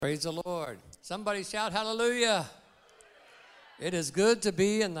Praise the Lord. Somebody shout hallelujah. It is good to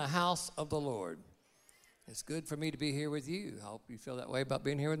be in the house of the Lord. It's good for me to be here with you. I hope you feel that way about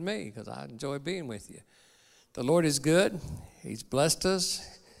being here with me because I enjoy being with you. The Lord is good. He's blessed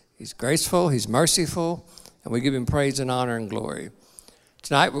us. He's graceful. He's merciful. And we give him praise and honor and glory.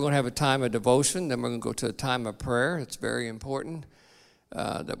 Tonight we're going to have a time of devotion. Then we're going to go to a time of prayer. It's very important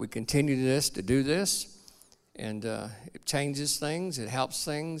that we continue to do this. And it changes things, it helps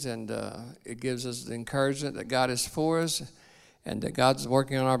things, and it gives us the encouragement that God is for us and that God's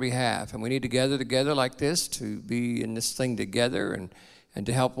working on our behalf. And we need to gather together like this to be in this thing together and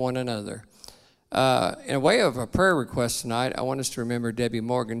to help one another. In a way of a prayer request tonight, I want us to remember Debbie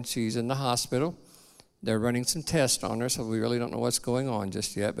Morgan. She's in the hospital. They're running some tests on her, so we really don't know what's going on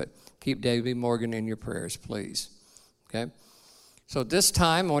just yet. But keep Debbie Morgan in your prayers, please. Okay? So this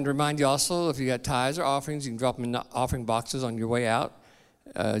time, I want to remind you also, if you got tithes or offerings, you can drop them in the offering boxes on your way out,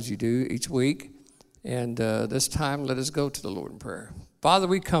 as you do each week. And this time, let us go to the Lord in prayer. Father,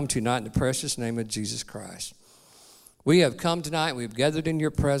 we come tonight in the precious name of Jesus Christ. We have come tonight, we've gathered in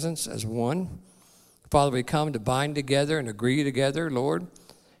your presence as one. Father, we come to bind together and agree together, Lord.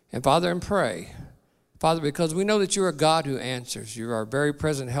 And Father, and pray. Father, because we know that you're a God who answers. You're our very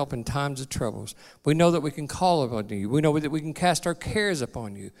present help in times of troubles. We know that we can call upon you. We know that we can cast our cares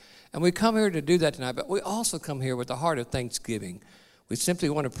upon you. And we come here to do that tonight, but we also come here with a heart of thanksgiving. We simply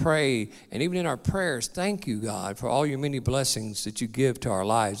want to pray, and even in our prayers, thank you, God, for all your many blessings that you give to our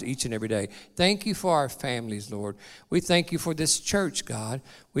lives each and every day. Thank you for our families, Lord. We thank you for this church, God.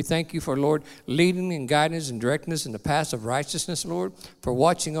 We thank you for, Lord, leading and guiding us and directing us in the path of righteousness, Lord, for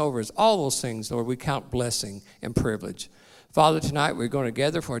watching over us. All those things, Lord, we count blessing and privilege. Father, tonight we're going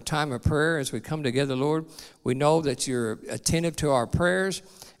together for a time of prayer. As we come together, Lord, we know that you're attentive to our prayers.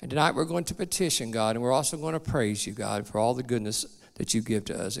 And tonight we're going to petition, God, and we're also going to praise you, God, for all the goodness that you give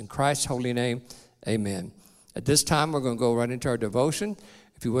to us. In Christ's holy name, amen. At this time, we're going to go right into our devotion.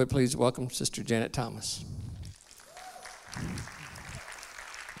 If you would, please welcome Sister Janet Thomas.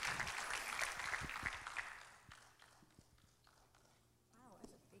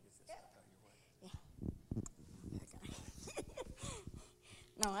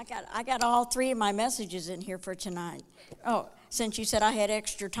 No, I got all three of my messages in here for tonight. Oh, since you said I had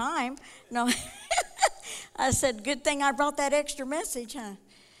extra time, no. I said, good thing I brought that extra message, huh?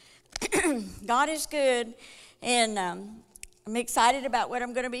 God is good, and I'm excited about what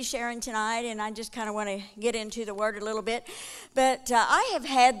I'm going to be sharing tonight, and I just kind of want to get into the Word a little bit. But I have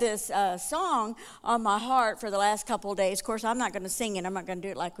had this song on my heart for the last couple of days. Of course, I'm not going to sing it. I'm not going to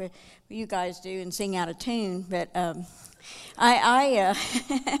do it like you guys do and sing out of tune, but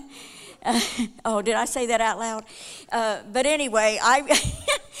oh, did I say that out loud? But anyway, I've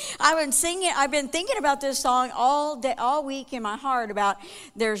been thinking about this song all week in my heart about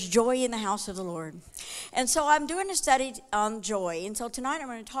there's joy in the house of the Lord. And so I'm doing a study on joy. And so tonight I'm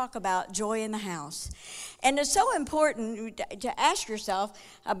going to talk about joy in the house. And it's so important to ask yourself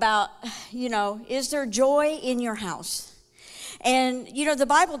about, is there joy in your house? And, the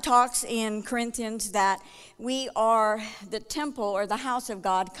Bible talks in Corinthians that we are the temple or the house of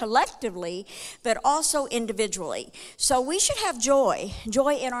God collectively, but also individually. So we should have joy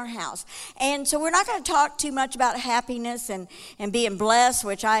in our house. And so we're not going to talk too much about happiness and being blessed,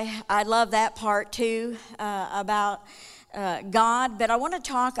 which I love that part too, about God. But I want to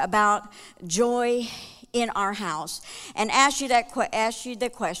talk about joy in our house and ask you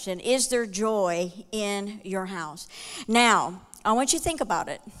the question, is there joy in your house? Now, I want you to think about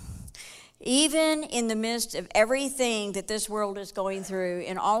it. Even in the midst of everything that this world is going through,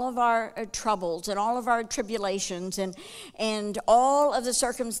 and all of our troubles and all of our tribulations and all of the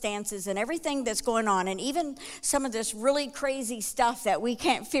circumstances and everything that's going on, and even some of this really crazy stuff that we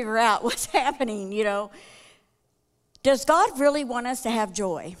can't figure out what's happening, does God really want us to have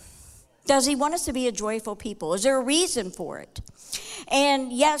joy? Does he want us to be a joyful people? Is there a reason for it?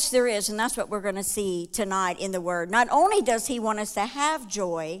 And yes, there is, and that's what we're going to see tonight in the Word. Not only does he want us to have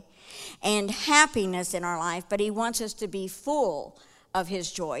joy and happiness in our life, but he wants us to be full of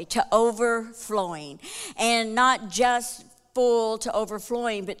his joy, to overflowing. And not just full to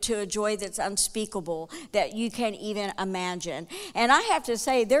overflowing, but to a joy that's unspeakable, that you can't even imagine. And I have to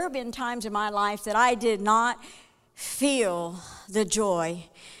say, there have been times in my life that I did not feel the joy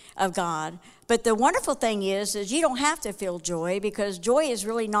of God. But the wonderful thing is you don't have to feel joy, because joy is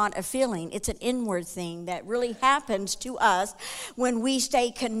really not a feeling. It's an inward thing that really happens to us when we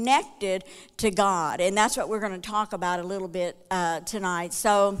stay connected to God. And that's what we're going to talk about a little bit tonight.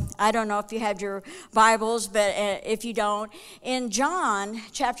 So I don't know if you have your Bibles, but if you don't, in John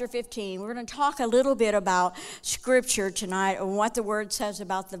chapter 15, we're going to talk a little bit about Scripture tonight, and what the Word says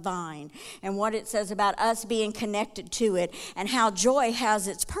about the vine, and what it says about us being connected to it, and how joy has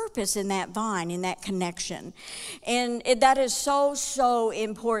its purpose in that vine, in that connection. And that is so, so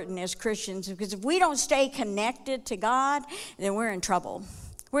important as Christians, because if we don't stay connected to God, then we're in trouble.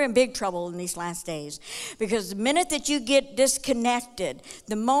 We're in big trouble in these last days, because the minute that you get disconnected,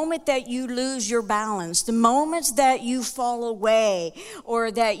 the moment that you lose your balance, the moments that you fall away, or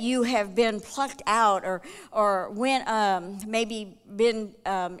that you have been plucked out, or when maybe been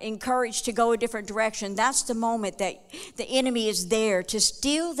encouraged to go a different direction, that's the moment that the enemy is there to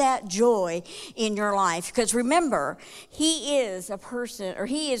steal that joy in your life. Because remember, he is a person, or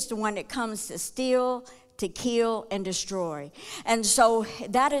he is the one that comes to steal, to kill, and destroy. And so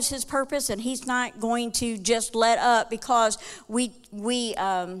that is his purpose, and he's not going to just let up because we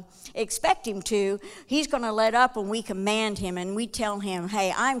expect him to. He's going to let up when we command him and we tell him,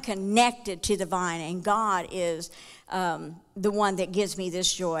 hey, I'm connected to the vine, and God is the one that gives me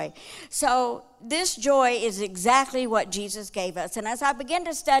this joy. So this joy is exactly what Jesus gave us. And as I began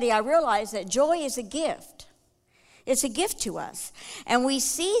to study, I realized that joy is a gift. It's a gift to us. And we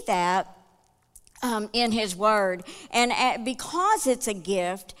see that in his word. And because it's a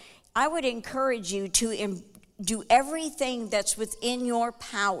gift, I would encourage you to do everything that's within your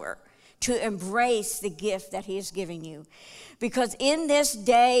power to embrace the gift that he is giving you. Because in this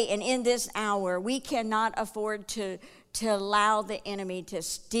day and in this hour, we cannot afford to allow the enemy to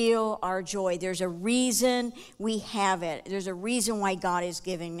steal our joy. There's a reason we have it. There's a reason why God is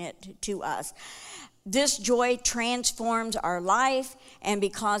giving it to us. This joy transforms our life, and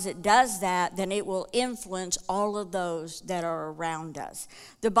because it does that, then it will influence all of those that are around us.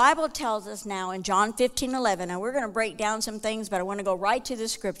 The Bible tells us now in John 15:11, and we're going to break down some things, but I want to go right to the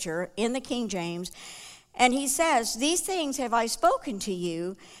scripture in the King James. And he says, these things have I spoken to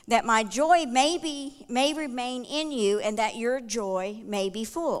you, that my joy may remain in you, and that your joy may be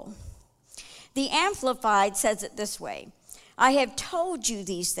full. The Amplified says it this way: I have told you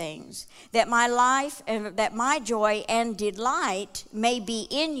these things, that my life and that my joy and delight may be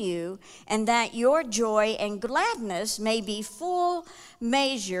in you, and that your joy and gladness may be full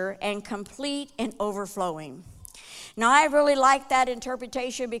measure and complete and overflowing. Now, I really like that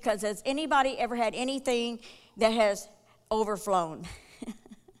interpretation, because has anybody ever had anything that has overflown?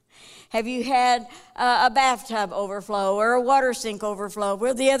 Have you had a bathtub overflow or a water sink overflow?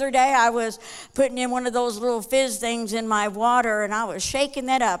 Well, the other day I was putting in one of those little fizz things in my water, and I was shaking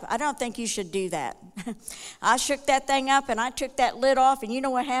that up. I don't think you should do that. I shook that thing up, and I took that lid off, and you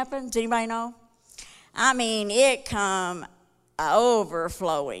know what happened? Does anybody know? I mean, it come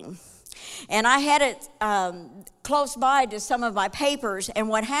overflowing. And I had it close by to some of my papers, and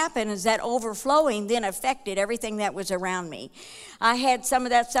what happened is that overflowing then affected everything that was around me. I had some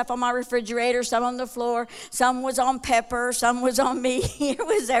of that stuff on my refrigerator, some on the floor, some was on Pepper, some was on me. It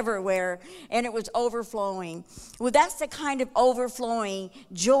was everywhere, and it was overflowing. Well, that's the kind of overflowing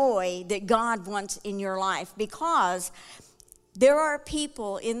joy that God wants in your life, because there are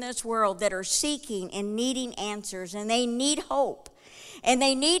people in this world that are seeking and needing answers, and they need hope. And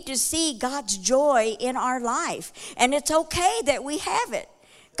they need to see God's joy in our life. And it's okay that we have it.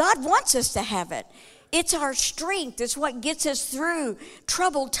 God wants us to have it. It's our strength. It's what gets us through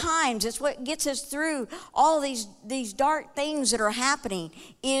troubled times. It's what gets us through all these dark things that are happening,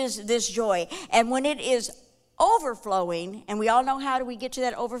 is this joy. And when it is overflowing, and we all know how do we get to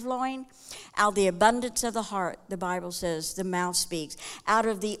that overflowing? Out of the abundance of the heart, the Bible says, the mouth speaks. Out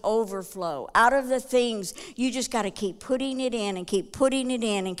of the overflow, out of the things, you just got to keep putting it in and keep putting it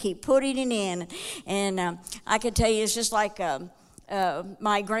in and keep putting it in. And I can tell you, it's just like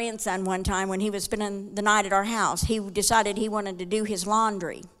my grandson one time when he was spending the night at our house. He decided he wanted to do his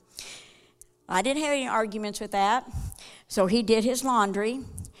laundry. I didn't have any arguments with that. So he did his laundry.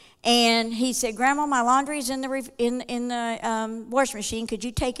 And he said, Grandma, my laundry's in the washing machine. Could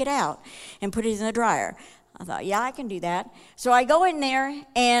you take it out and put it in the dryer? I thought, yeah, I can do that. So I go in there,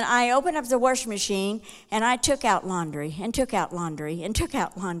 and I open up the washing machine, and I took out laundry and took out laundry and took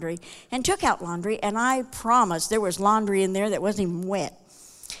out laundry and took out laundry, and I promise there was laundry in there that wasn't even wet.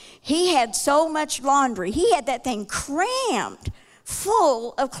 He had so much laundry. He had that thing crammed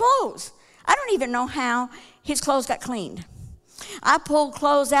full of clothes. I don't even know how his clothes got cleaned. I pulled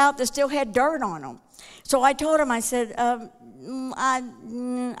clothes out that still had dirt on them. So I told him, I said, I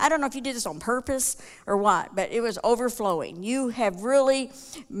don't know if you did this on purpose or what, but it was overflowing. You have really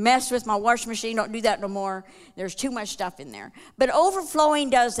messed with my washing machine. Don't do that no more. There's too much stuff in there. But overflowing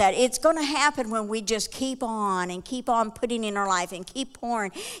does that. It's going to happen when we just keep on and keep on putting in our life and keep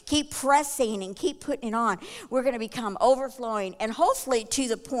pouring, keep pressing and keep putting it on. We're going to become overflowing, and hopefully to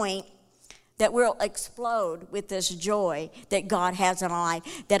the point that we'll explode with this joy that God has in our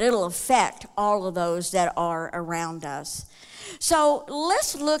life, that it'll affect all of those that are around us. So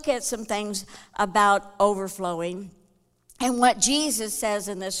let's look at some things about overflowing and what Jesus says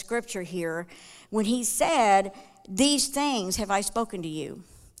in this scripture here when he said, "These things have I spoken to you."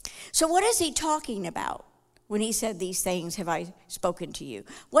 So what is he talking about when he said, "These things have I spoken to you"?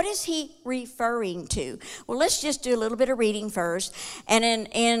 What is he referring to? Well, let's just do a little bit of reading first. And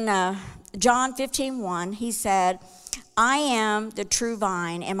in John 15:1, he said, "I am the true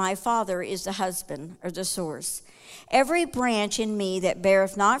vine, and my Father is the husband," or the source. "Every branch in me that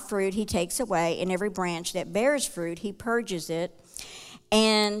beareth not fruit, he takes away, and every branch that bears fruit, he purges it,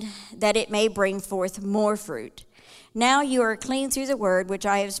 and that it may bring forth more fruit. Now you are clean through the word which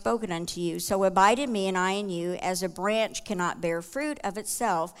I have spoken unto you. So abide in me, and I in you, as a branch cannot bear fruit of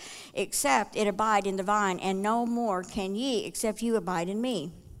itself, except it abide in the vine, and no more can ye, except you abide in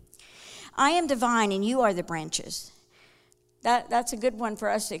me. I am the vine, and you are the branches." That's a good one for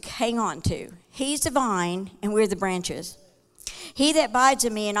us to hang on to. He's the vine, and we're the branches. "He that abides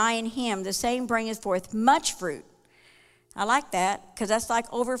in me, and I in him, the same bringeth forth much fruit." I like that, because that's like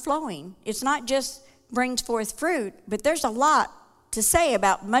overflowing. It's not just brings forth fruit, but there's a lot to say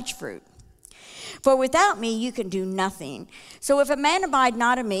about much fruit. "For without me you can do nothing. So if a man abide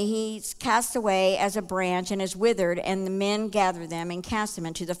not in me, he's cast away as a branch and is withered, and the men gather them and cast them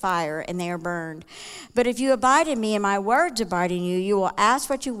into the fire, and they are burned. But if you abide in me, and my words abide in you, you will ask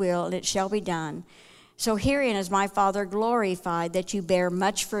what you will, and it shall be done. So herein is my Father glorified, that you bear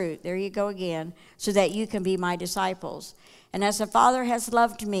much fruit." There you go again. "So that you can be my disciples. And as the Father has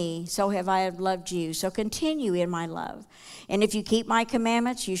loved me, so have I loved you. So continue in my love. And if you keep my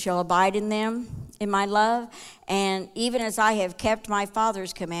commandments, you shall abide in them, in my love. And even as I have kept my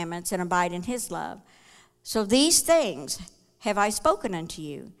Father's commandments and abide in his love. So these things have I spoken unto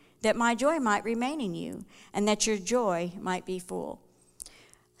you, that my joy might remain in you, and that your joy might be full."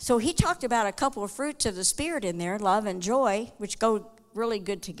 So he talked about a couple of fruits of the Spirit in there, love and joy, which go really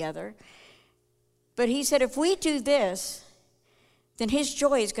good together. But he said if we do this, then his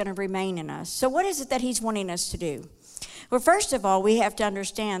joy is going to remain in us. So what is it that he's wanting us to do? Well, first of all, we have to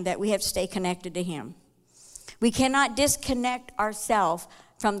understand that we have to stay connected to him. We cannot disconnect ourselves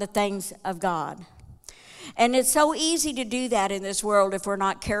from the things of God. And it's so easy to do that in this world if we're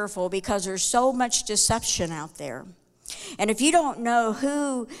not careful, because there's so much deception out there. And if you don't know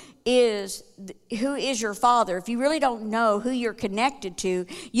who is your Father, if you really don't know who you're connected to,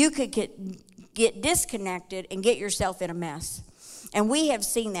 you could get disconnected and get yourself in a mess. And we have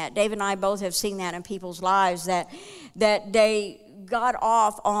seen that. Dave and I both have seen that in people's lives, that they got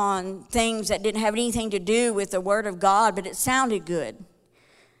off on things that didn't have anything to do with the Word of God, but it sounded good.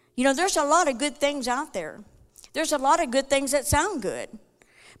 You know, there's a lot of good things out there. There's a lot of good things that sound good.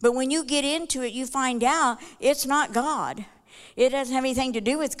 But when you get into it, you find out it's not God. It doesn't have anything to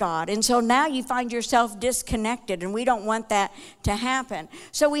do with God. And so now you find yourself disconnected, and we don't want that to happen.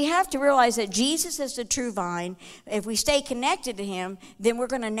 So we have to realize that Jesus is the true vine. If we stay connected to him, then we're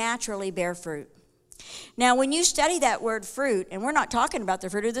going to naturally bear fruit. Now, when you study that word fruit, and we're not talking about the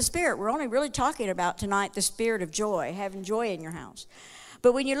fruit of the Spirit. We're only really talking about tonight the spirit of joy, having joy in your house.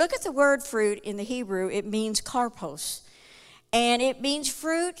 But when you look at the word fruit in the Hebrew, it means karpos. And it means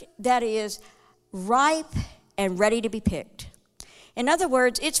fruit that is ripe and ready to be picked. In other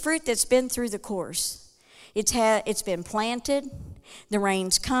words, it's fruit that's been through the course. It's been planted, the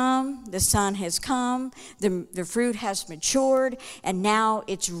rain's come, the sun has come, the fruit has matured, and now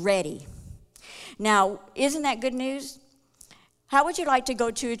it's ready. Now, isn't that good news? How would you like to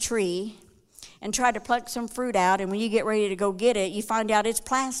go to a tree and try to pluck some fruit out, and when you get ready to go get it, you find out it's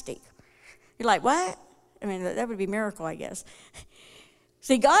plastic? You're like, what? I mean, that would be a miracle, I guess.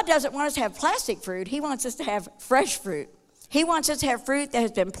 See, God doesn't want us to have plastic fruit. He wants us to have fresh fruit. He wants us to have fruit that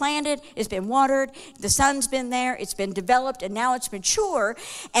has been planted, it's been watered, the sun's been there, it's been developed, and now it's mature,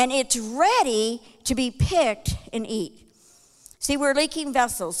 and it's ready to be picked and eat. See, we're leaking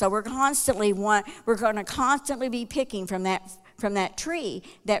vessels, so we're going to constantly be picking from that tree,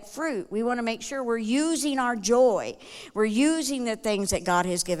 that fruit. We want to make sure we're using our joy. We're using the things that God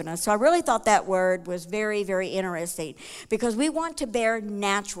has given us. So I really thought that word was very, very interesting, because we want to bear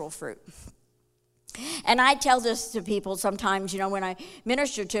natural fruit. And I tell this to people sometimes, when I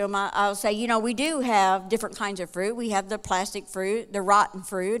minister to them, I'll say, we do have different kinds of fruit. We have the plastic fruit, the rotten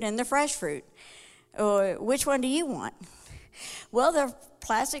fruit, and the fresh fruit. Which one do you want? Well, the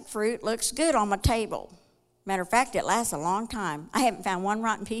plastic fruit looks good on my table. Matter of fact, it lasts a long time. I haven't found one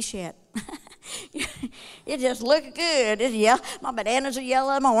rotten piece yet. It just looks good. My bananas are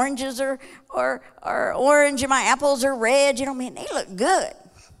yellow, my oranges are orange, and my apples are red. They look good.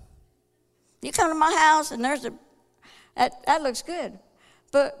 You come to my house and that looks good.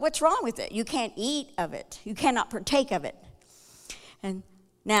 But what's wrong with it? You can't eat of it. You cannot partake of it. And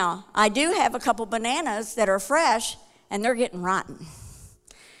now, I do have a couple bananas that are fresh, and they're getting rotten.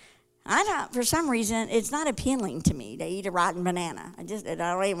 For some reason, it's not appealing to me to eat a rotten banana. I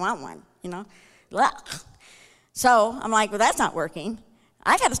don't even want one, Blah. So I'm like, well, that's not working.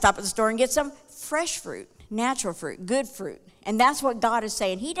 I got to stop at the store and get some fresh fruit, natural fruit, good fruit. And that's what God is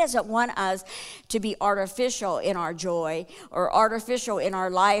saying. He doesn't want us to be artificial in our joy or artificial in our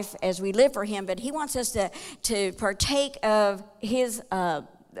life as we live for Him, but He wants us to partake of His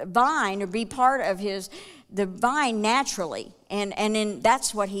vine or be part of the vine naturally. And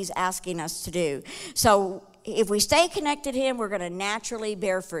that's what He's asking us to do. So if we stay connected to Him, we're going to naturally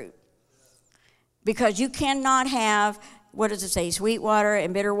bear fruit. Because you cannot have, what does it say, sweet water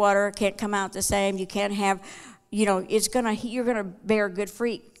and bitter water can't come out the same. You can't have, you're going to bear good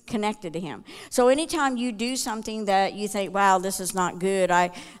fruit connected to Him. So anytime you do something that you think, wow, this is not good, I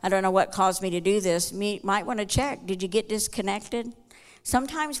don't know what caused me to do this, you might want to check, did you get disconnected?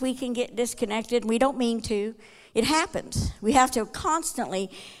 Sometimes we can get disconnected. We don't mean to. It happens. We have to constantly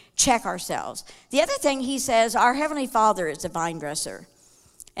check ourselves. The other thing He says, our Heavenly Father is the vine dresser.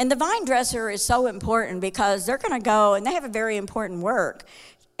 And the vine dresser is so important because they're going to go, and they have a very important work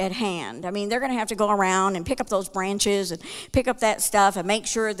at hand. They're going to have to go around and pick up those branches and pick up that stuff and make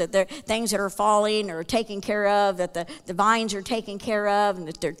sure that the things that are falling are taken care of, that the vines are taken care of, and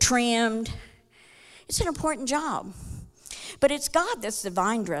that they're trimmed. It's an important job. But it's God that's the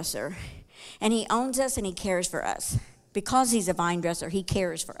vine dresser, and He owns us and He cares for us. Because He's a vine dresser, He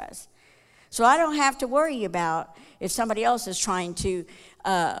cares for us. So I don't have to worry about if somebody else is trying to,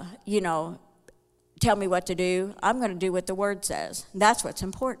 tell me what to do. I'm going to do what the Word says. That's what's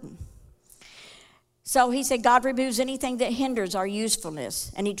important. So He said God removes anything that hinders our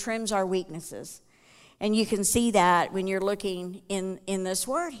usefulness, and He trims our weaknesses. And you can see that when you're looking in this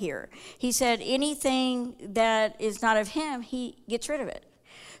word here. He said anything that is not of Him, He gets rid of it.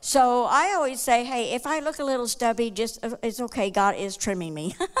 So I always say, hey, if I look a little stubby, it's okay. God is trimming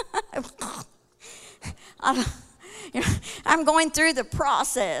me. I'm going through the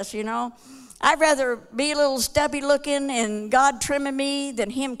process, I'd rather be a little stubby looking and God trimming me than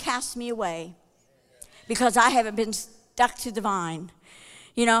Him cast me away because I haven't been stuck to the vine.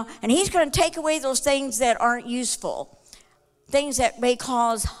 And He's going to take away those things that aren't useful, things that may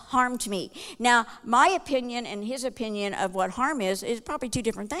cause harm to me. Now, my opinion and His opinion of what harm is probably two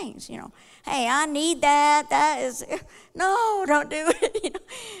different things. Hey, I need that. That is, no, don't do it.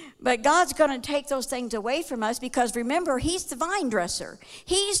 But God's going to take those things away from us because, remember, He's the vine dresser.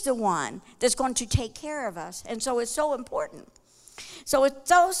 He's the one that's going to take care of us. And so it's so important. So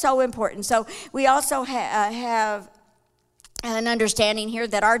it's so important. So we also have an understanding here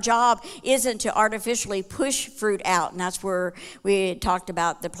that our job isn't to artificially push fruit out, and that's where we talked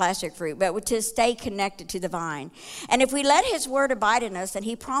about the plastic fruit, but to stay connected to the vine. And if we let His Word abide in us, then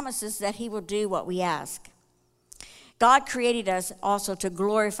He promises that He will do what we ask. God created us also to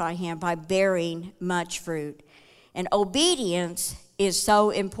glorify Him by bearing much fruit. And obedience is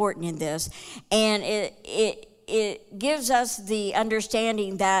so important in this. And it gives us the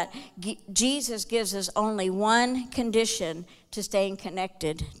understanding that Jesus gives us only one condition to staying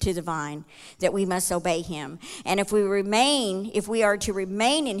connected to the vine, that we must obey Him. And if we are to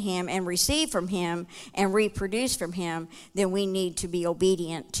remain in Him and receive from Him and reproduce from Him, then we need to be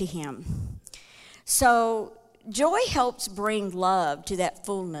obedient to Him. So joy helps bring love to that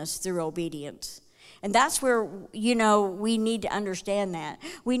fullness through obedience. And that's where, we need to understand that.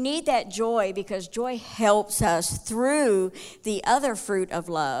 We need that joy because joy helps us through the other fruit of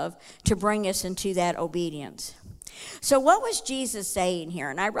love to bring us into that obedience. So what was Jesus saying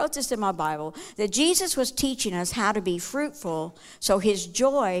here? And I wrote this in my Bible, that Jesus was teaching us how to be fruitful so His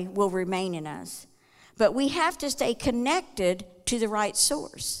joy will remain in us. But we have to stay connected to the right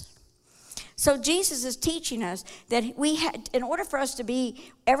source. So Jesus is teaching us that in order for us to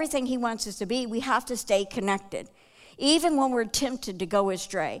be everything He wants us to be, we have to stay connected, even when we're tempted to go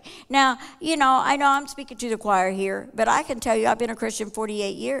astray. Now, I know I'm speaking to the choir here, but I can tell you I've been a Christian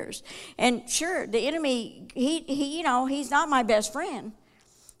 48 years. And sure, the enemy, he's not my best friend.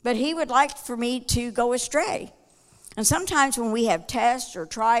 but he would like for me to go astray. And sometimes when we have tests or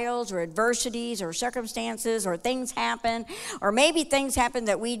trials or adversities or circumstances or things happen, or maybe things happen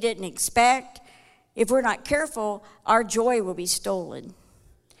that we didn't expect, if we're not careful, our joy will be stolen.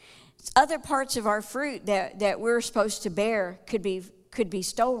 Other parts of our fruit that we're supposed to bear could be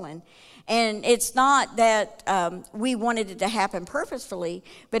stolen. And it's not that we wanted it to happen purposefully,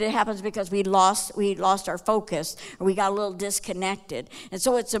 but it happens because we lost our focus, or we got a little disconnected. And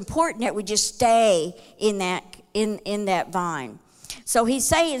so it's important that we just stay in that vine. So he's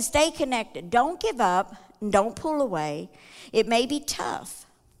saying, stay connected. Don't give up. Don't pull away. It may be tough.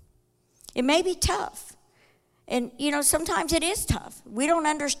 It may be tough. And, sometimes it is tough. We don't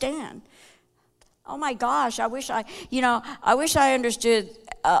understand. Oh, my gosh, I wish I understood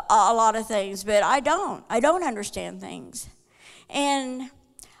a lot of things, but I don't. I don't understand things. And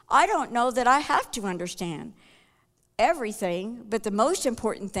I don't know that I have to understand everything, but the most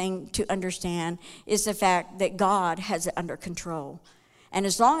important thing to understand is the fact that God has it under control. And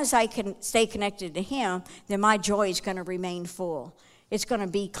as long as I can stay connected to him, then my joy is going to remain full. It's going to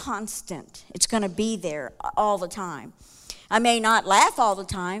be constant. It's going to be there all the time. I may not laugh all the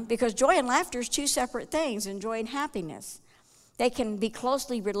time, because joy and laughter is two separate things, and joy and happiness. They can be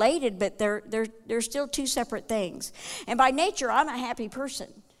closely related, but they're still two separate things. And by nature, I'm a happy person.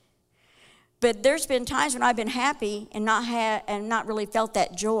 But there's been times when I've been happy and not really felt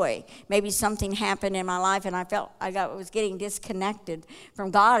that joy. Maybe something happened in my life and I was getting disconnected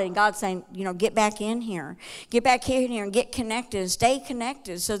from God, and God saying, get back in here. Get back in here and get connected and stay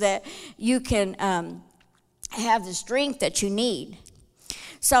connected so that you can have the strength that you need.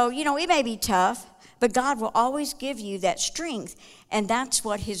 So, it may be tough, but God will always give you that strength, and that's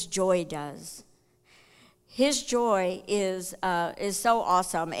what his joy does. His joy is so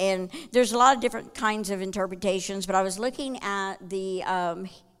awesome, and there's a lot of different kinds of interpretations, but I was looking at the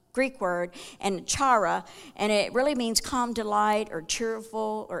Greek word, and chara, and it really means calm delight or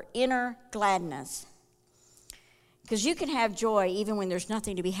cheerful or inner gladness. Because you can have joy even when there's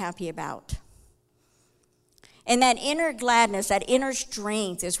nothing to be happy about. And that inner gladness, that inner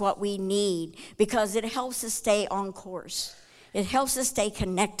strength is what we need, because it helps us stay on course. It helps us stay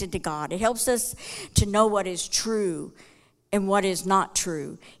connected to God. It helps us to know what is true and what is not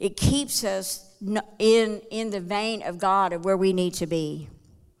true. It keeps us in the vein of God, of where we need to be.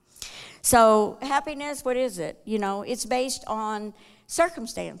 So happiness, what is it? It's based on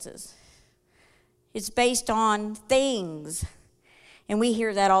circumstances. It's based on things. And we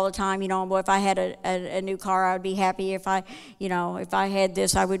hear that all the time, well, if I had a new car, I would be happy. If I had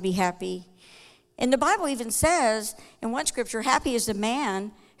this, I would be happy. And the Bible even says in one scripture, happy is the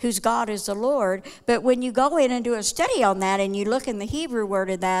man whose God is the Lord. But when you go in and do a study on that and you look in the Hebrew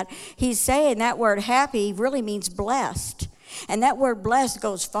word of that, he's saying that word happy really means blessed. And that word blessed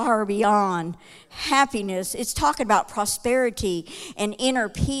goes far beyond happiness. It's talking about prosperity and inner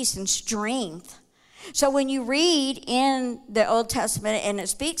peace and strength. So when you read in the Old Testament and it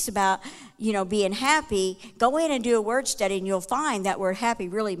speaks about, being happy, go in and do a word study and you'll find that word happy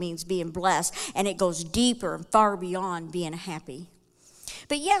really means being blessed. And it goes deeper and far beyond being happy.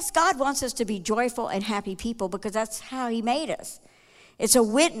 But yes, God wants us to be joyful and happy people, because that's how he made us. It's a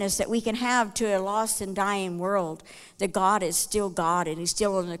witness that we can have to a lost and dying world that God is still God and he's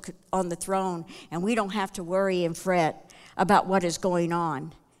still on the throne. And we don't have to worry and fret about what is going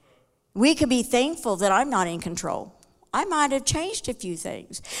on. We can be thankful that I'm not in control. I might have changed a few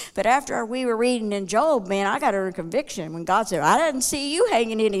things. But after we were reading in Job, man, I got a conviction when God said, I didn't see you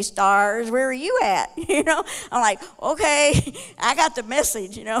hanging any stars. Where are you at? I'm like, okay, I got the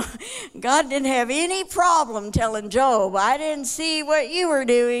message, God didn't have any problem telling Job, I didn't see what you were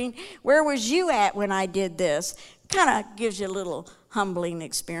doing. Where was you at when I did this? Kind of gives you a little humbling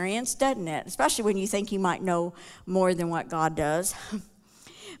experience, doesn't it? Especially when you think you might know more than what God does.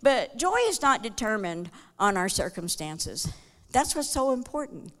 But joy is not determined on our circumstances. That's what's so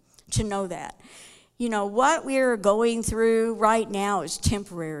important, to know that. What we're going through right now is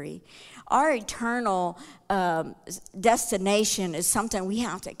temporary. Our eternal destination is something we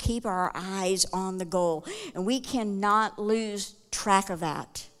have to keep our eyes on the goal. And we cannot lose track of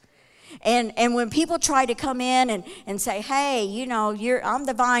that. And when people try to come in and say, hey, I'm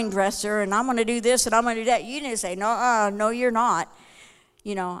the vine dresser and I'm going to do this and I'm going to do that, you need to say, no, you're not.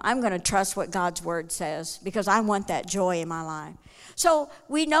 I'm going to trust what God's word says, because I want that joy in my life. So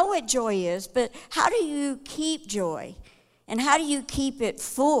we know what joy is, but how do you keep joy? And how do you keep it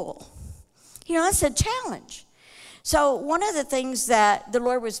full? That's a challenge. So one of the things that the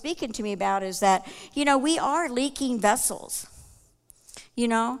Lord was speaking to me about is that, we are leaking vessels.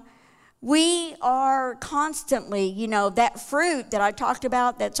 We are constantly, you know, that fruit that I talked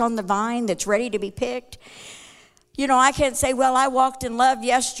about that's on the vine that's ready to be picked. You know, I can't say, well, I walked in love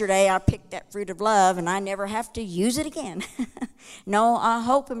yesterday. I picked that fruit of love and I never have to use it again. No, I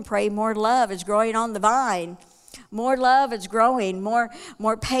hope and pray more love is growing on the vine. More love is growing, more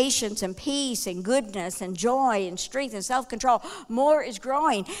patience and peace and goodness and joy and strength and self-control. More is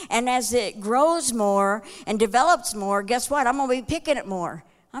growing. And as it grows more and develops more, guess what? I'm going to be picking it more.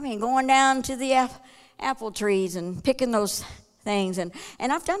 I mean, going down to the apple trees and picking those things. And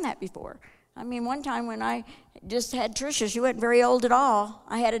I've done that before. I mean, one time when I just had Tricia, she wasn't very old at all.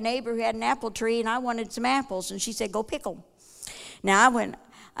 I had a neighbor who had an apple tree, and I wanted some apples, and she said, go pick them. Now,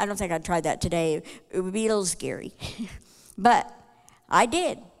 I don't think I'd try that today. It would be a little scary. But I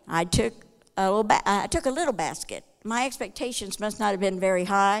did. I took a little basket. My expectations must not have been very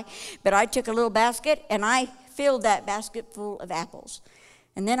high, but I took a little basket, and I filled that basket full of apples.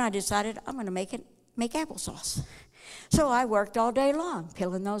 And then I decided I'm going to make applesauce. So I worked all day long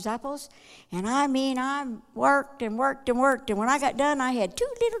peeling those apples. And I mean, I worked and worked and worked. And when I got done, I had 2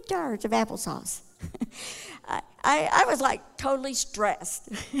 little jars of applesauce. I was like totally stressed,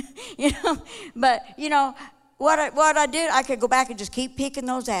 you know. But, you know, what I did, I could go back and just keep picking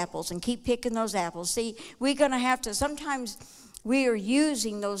those apples and keep picking those apples. See, we're going to have to, sometimes we are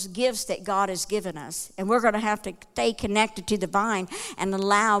using those gifts that God has given us, and we're going to have to stay connected to the vine and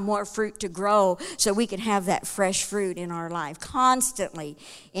allow more fruit to grow so we can have that fresh fruit in our life, constantly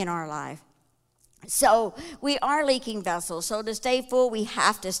in our life. So we are leaking vessels. So to stay full, we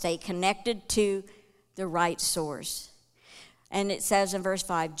have to stay connected to the right source. And it says in verse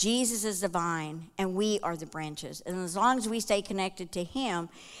 5, Jesus is the vine, and we are the branches. And as long as we stay connected to him,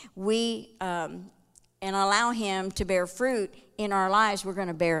 and allow him to bear fruit in our lives, we're going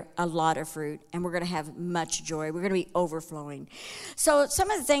to bear a lot of fruit, and we're going to have much joy. We're going to be overflowing. So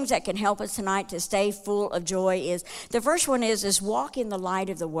some of the things that can help us tonight to stay full of joy is, the first one is walk in the light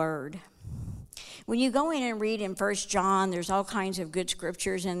of the word. When you go in and read in 1 John, there's all kinds of good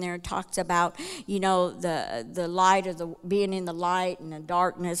scriptures in there. It talks about, you know, the light of the being in the light and the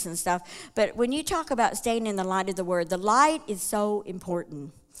darkness and stuff. But when you talk about staying in the light of the word, the light is so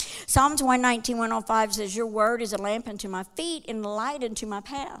important. Psalms 119, 105 says, your word is a lamp unto my feet and a light unto my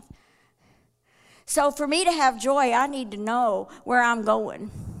path. So for me to have joy, I need to know where I'm going.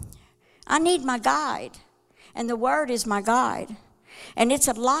 I need my guide, and the word is my guide. And it's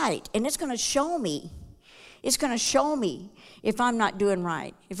a light, and it's going to show me. It's going to show me if I'm not doing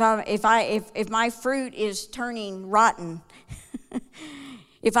right. If my fruit is turning rotten.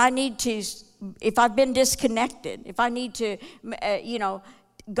 If I've been disconnected. If I need to,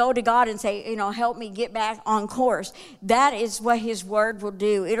 go to God and say, help me get back on course. That is what his word will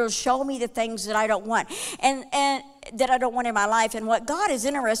do. It'll show me the things that I don't want and that I don't want in my life. And what God is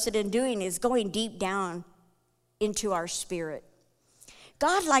interested in doing is going deep down into our spirit.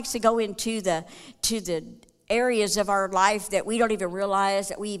 God likes to go into the areas of our life that we don't even realize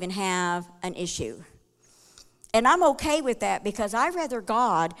that we even have an issue. And I'm okay with that, because I'd rather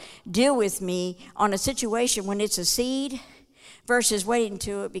God deal with me on a situation when it's a seed versus waiting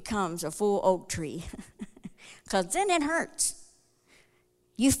until it becomes a full oak tree. Because then it hurts.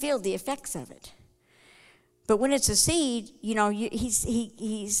 You feel the effects of it. But when it's a seed,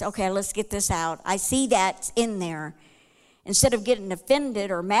 he's okay, let's get this out. I see that's in there. Instead of getting offended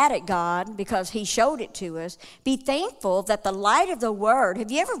or mad at God because he showed it to us, be thankful that the light of the word,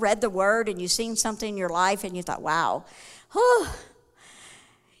 have you ever read the word and you've seen something in your life and you thought, wow,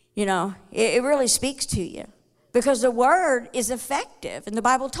 it really speaks to you. Because the word is effective, and the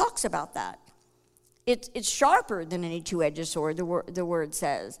Bible talks about that. It's sharper than any two-edged sword, the word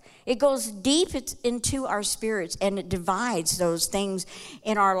says. It goes deep into our spirits, and it divides those things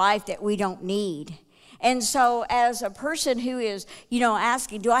in our life that we don't need. And so as a person who is,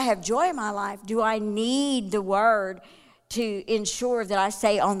 asking, do I have joy in my life? Do I need the word to ensure that I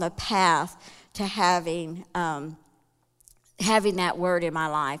stay on the path to having that word in my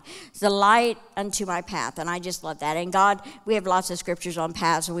life? It's the light unto my path, and I just love that. And God, we have lots of scriptures on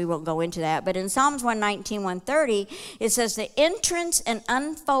paths, so we won't go into that. But in Psalms 119, 130, it says, the entrance and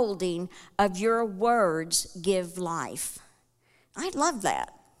unfolding of your words give life. I love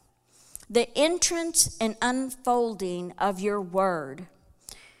that. The entrance and unfolding of your word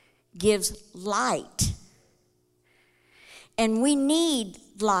gives light. And we need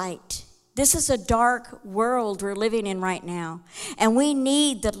light. This is a dark world we're living in right now. And we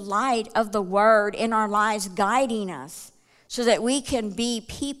need the light of the word in our lives guiding us so that we can be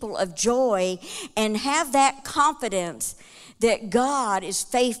people of joy and have that confidence that God is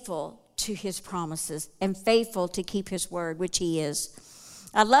faithful to his promises and faithful to keep his word, which he is.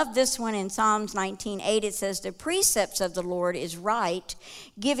 I love this one in Psalms 19:8. It says, the precepts of the Lord is right,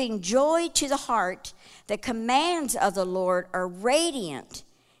 giving joy to the heart. The commands of the Lord are radiant,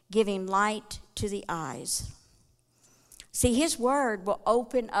 giving light to the eyes. See, his word will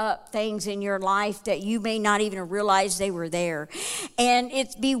open up things in your life that you may not even realize they were there. And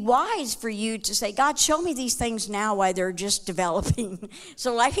it'd be wise for you to say, God, show me these things now while they're just developing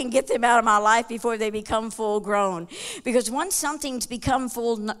so I can get them out of my life before they become full grown. Because once something's become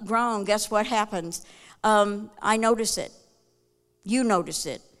full grown, guess what happens? I notice it. You notice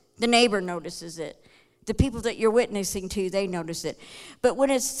it. The neighbor notices it. The people that you're witnessing to, they notice it. But when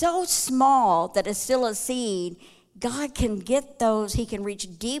it's so small that it's still a seed, God can get those. He can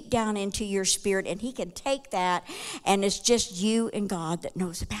reach deep down into your spirit, and he can take that, and it's just you and God that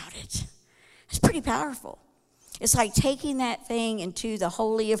knows about it. It's pretty powerful. It's like taking that thing into the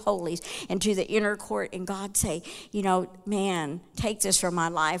Holy of Holies, into the inner court, and God say, you know, man, take this from my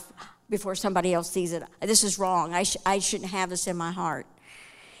life before somebody else sees it. This is wrong. I shouldn't have this in my heart.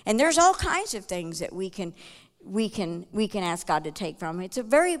 And there's all kinds of things that we can ask God to take from. It's a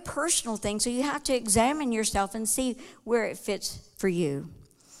very personal thing, so you have to examine yourself and see where it fits for you.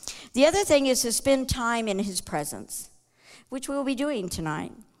 The other thing is to spend time in his presence, which we'll be doing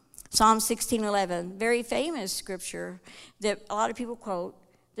tonight. Psalm 16:11, very famous scripture that a lot of people quote,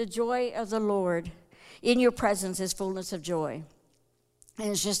 the joy of the Lord in your presence is fullness of joy. And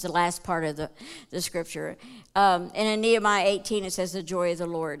it's just the last part of the scripture. And in Nehemiah 18, it says, the joy of the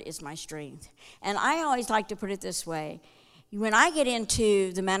Lord is my strength. And I always like to put it this way. When I get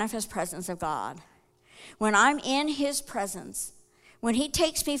into the manifest presence of God, when I'm in his presence, when he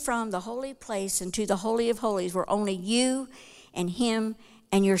takes me from the holy place into the Holy of Holies, where only you and him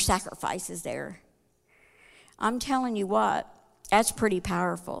and your sacrifice is there, I'm telling you what, that's pretty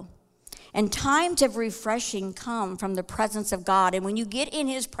powerful. And times of refreshing come from the presence of God. And when you get in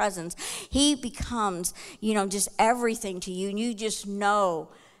his presence, he becomes, just everything to you. And you just know,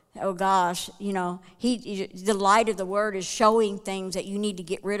 oh gosh, the light of the word is showing things that you need to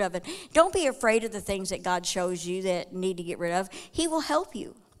get rid of. And don't be afraid of the things that God shows you that need to get rid of. He will help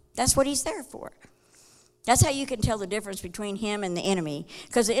you. That's what he's there for. That's how you can tell the difference between him and the enemy.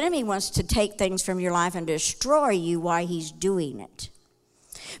 Because the enemy wants to take things from your life and destroy you while he's doing it.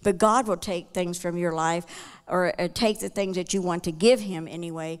 But God will take things from your life, or take the things that you want to give him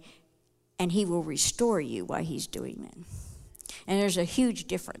anyway, and he will restore you while he's doing it. And there's a huge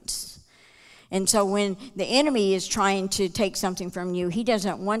difference. And so when the enemy is trying to take something from you, he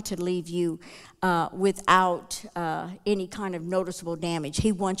doesn't want to leave you without any kind of noticeable damage.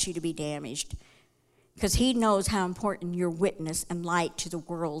 He wants you to be damaged because he knows how important your witness and light to the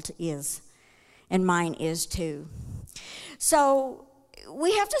world is, and mine is too. So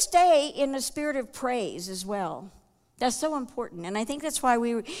we have to stay in the spirit of praise as well. That's so important. And I think that's why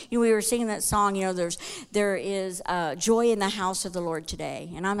we were singing that song, there is joy in the house of the Lord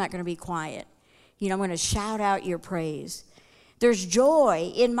today. And I'm not going to be quiet. I'm going to shout out your praise. There's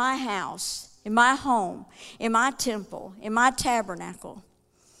joy in my house, in my home, in my temple, in my tabernacle,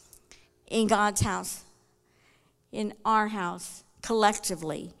 in God's house, in our house,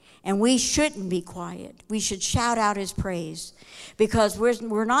 collectively. And we shouldn't be quiet. We should shout out his praise, because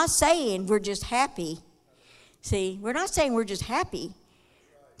we're not saying we're just happy. See, we're not saying we're just happy.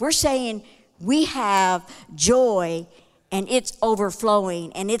 We're saying we have joy, and it's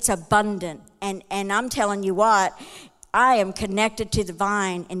overflowing, and it's abundant. And I'm telling you what, I am connected to the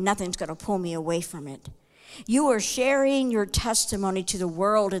vine, and nothing's going to pull me away from it. You are sharing your testimony to the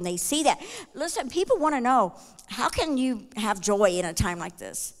world, and they see that. Listen, people want to know, how can you have joy in a time like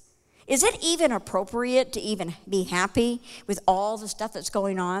this? Is it even appropriate to even be happy with all the stuff that's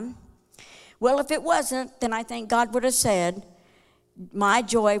going on? Well, if it wasn't, then I think God would have said, my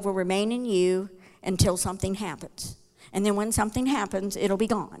joy will remain in you until something happens. And then when something happens, it'll be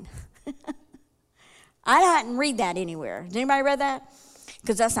gone. I didn't read that anywhere. Has anybody read that?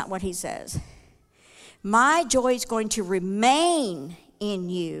 Because that's not what he says. My joy is going to remain in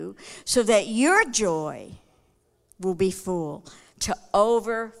you so that your joy will be full to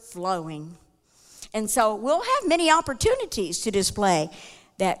overflowing. And so we'll have many opportunities to display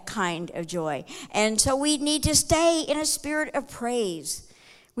that kind of joy. And so we need to stay in a spirit of praise.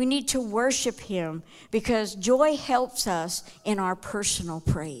 We need to worship him, because joy helps us in our personal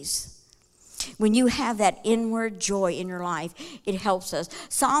praise. When you have that inward joy in your life, it helps us.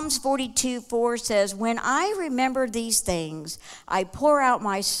 Psalms 42:4 says, when I remember these things, I pour out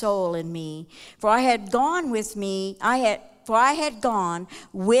my soul in me. For I had gone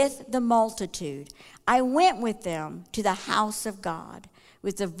with the multitude. I went with them to the house of God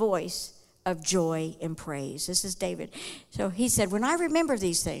with the voice of joy and praise. This is David. So he said, when I remember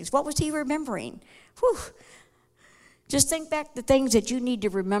these things, what was he remembering? Whew. Just think back the things that you need to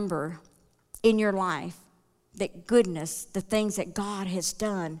remember in your life, that goodness, the things that God has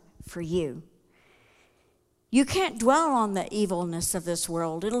done for you. You can't dwell on the evilness of this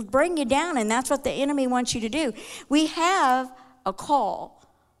world. It'll bring you down, and that's what the enemy wants you to do. We have a call.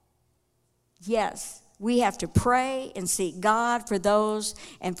 Yes, we have to pray and seek God for those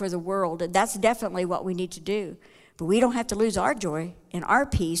and for the world. And that's definitely what we need to do. But we don't have to lose our joy and our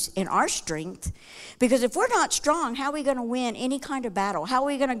peace and our strength. Because if we're not strong, how are we going to win any kind of battle? How are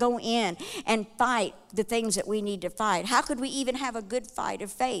we going to go in and fight the things that we need to fight? How could we even have a good fight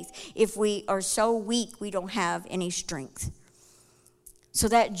of faith if we are so weak we don't have any strength? So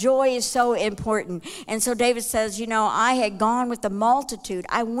that joy is so important. And so David says, you know, I had gone with the multitude.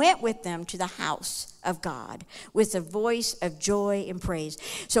 I went with them to the house of God with a voice of joy and praise.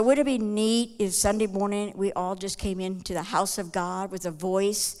 So would it be neat if Sunday morning we all just came into the house of God with a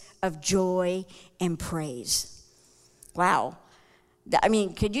voice of joy and praise? Wow. I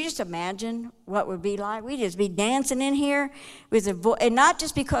mean, could you just imagine what it would be like? We'd just be dancing in here with a voice, and not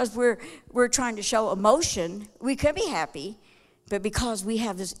just because we're trying to show emotion. We could be happy, but because we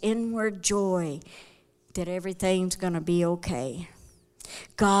have this inward joy that everything's going to be okay.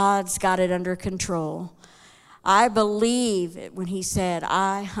 God's got it under control. I believe it when he said,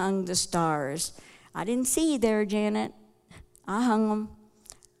 I hung the stars. I didn't see you there, Janet. I hung them.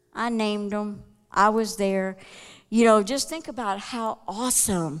 I named them. I was there. You know, just think about how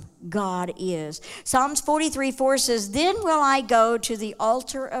awesome God is. Psalms 43:4 says, then will I go to the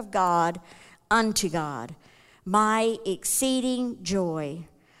altar of God unto God, my exceeding joy,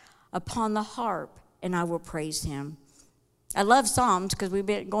 upon the harp, and I will praise him. I love Psalms because we've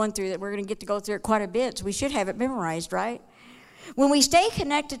been going through it. We're going to get to go through it quite a bit, so we should have it memorized, right? When we stay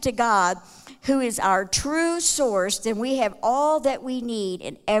connected to God, who is our true source, then we have all that we need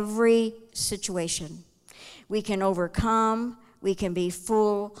in every situation. We can overcome. We can be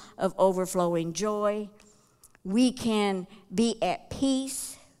full of overflowing joy. We can be at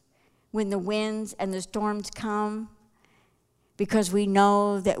peace when the winds and the storms come, because we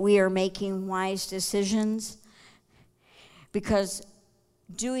know that we are making wise decisions. Because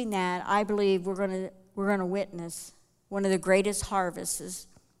doing that, I believe we're going to witness one of the greatest harvests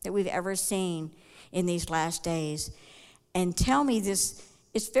that we've ever seen in these last days. And tell me this,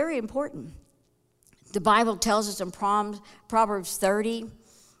 it's very important. The Bible tells us in Proverbs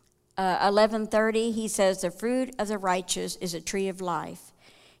 11:30, he says, the fruit of the righteous is a tree of life,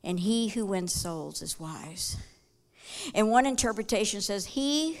 and he who wins souls is wise. And one interpretation says,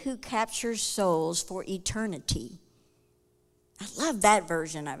 he who captures souls for eternity, I love that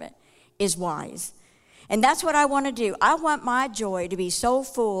version of it, is wise. And that's what I want to do. I want my joy to be so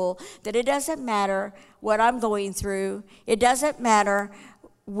full that it doesn't matter what I'm going through. It doesn't matter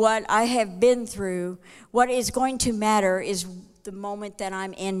what I have been through. What is going to matter is the moment that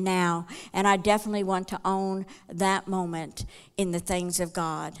I'm in now. And I definitely want to own that moment in the things of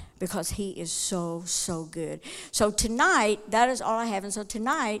God, because he is so, so good. So tonight, that is all I have. And so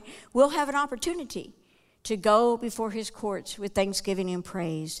tonight, we'll have an opportunity to go before his courts with thanksgiving and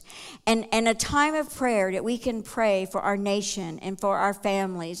praise. And a time of prayer that we can pray for our nation and for our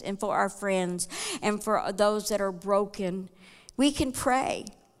families and for our friends and for those that are broken. We can pray,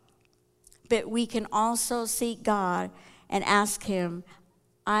 but we can also seek God and ask him,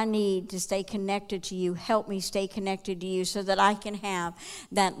 I need to stay connected to you. Help me stay connected to you so that I can have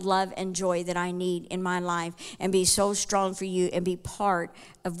that love and joy that I need in my life and be so strong for you and be part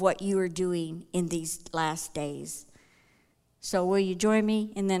of what you are doing in these last days. So will you join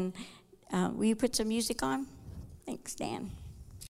me? And then will you put some music on? Thanks, Dan.